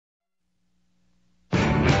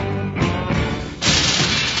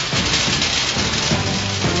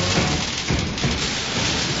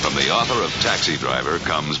author of Taxi Driver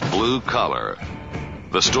comes Blue Collar,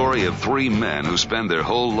 the story of three men who spend their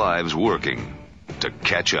whole lives working to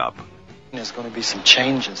catch up. There's going to be some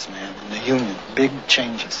changes, man, in the union. Big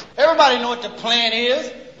changes. Everybody know what the plant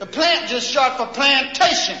is. The plant just short for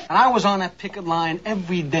plantation. And I was on that picket line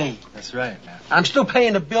every day. That's right, man. I'm still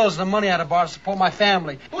paying the bills and the money out of bar to support my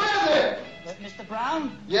family. Who is it? Mr.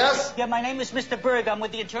 Brown? Yes? Yeah, my name is Mr. Berg. I'm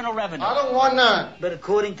with the Internal Revenue. I don't want none. But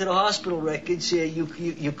according to the hospital records,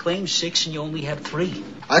 you claim 6 and you only have 3.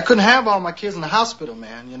 I couldn't have all my kids in the hospital,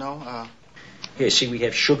 man, you know. Here, see, we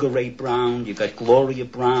have Sugar Ray Brown, you got Gloria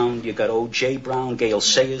Brown, you got O.J. Brown, Gail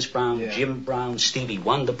Sayers Brown, Yeah. Jim Brown, Stevie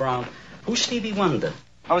Wonder Brown. Who's Stevie Wonder?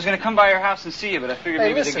 I was going to come by your house and see you, but I figured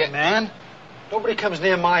maybe listen, to get... man. Nobody comes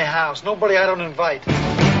near my house. Nobody I don't invite.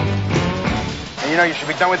 And you know, you should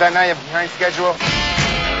be done with that now. You're behind schedule.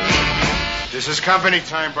 This is company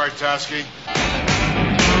time, Bartowski.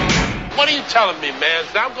 What are you telling me, man?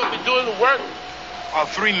 I'm going to be doing the work? All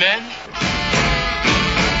 3 men?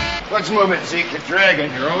 Let's move it, Zeke. You're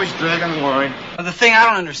dragging. You're always dragging the line. Well, the thing I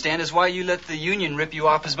don't understand is why you let the union rip you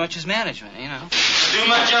off as much as management, you know? Do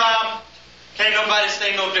my job. Can't nobody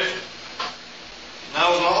say no different. And I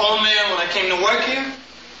was my own man when I came to work here.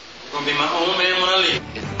 I'm going to be my own man when I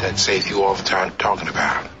leave. That safe you all the time talking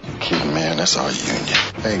about. Kid, man, that's our union.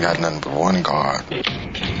 They ain't got nothing but one guard.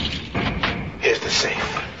 Here's the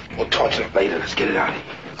safe. We'll talk to it later. Let's get it out of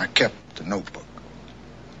here. I kept the notebook.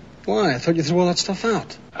 Why? I thought you threw all that stuff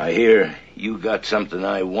out. I hear you got something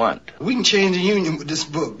I want. We can change the union with this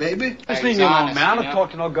book, baby. Just leave me alone, man. I don't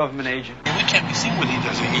talk to no government agent. We can't be seen with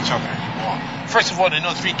each other anymore. First of all, they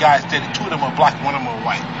know 3 guys dead. 2 of them are black, 1 of them are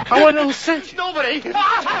white. I want to sent you. Nobody!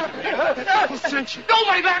 Who sent you?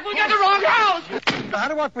 Nobody back! We got the wrong house! How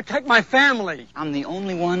do I protect my family? I'm the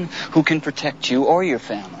only one who can protect you or your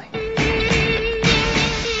family.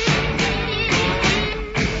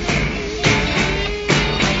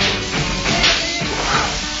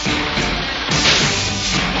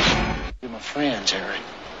 You're my friend, Jerry.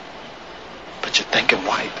 But you're thinking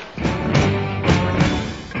white.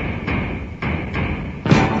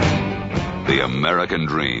 The American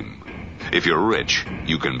Dream. If you're rich,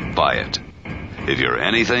 you can buy it. If you're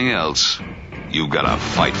anything else, you've got to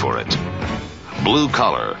fight for it. Blue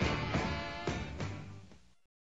Collar,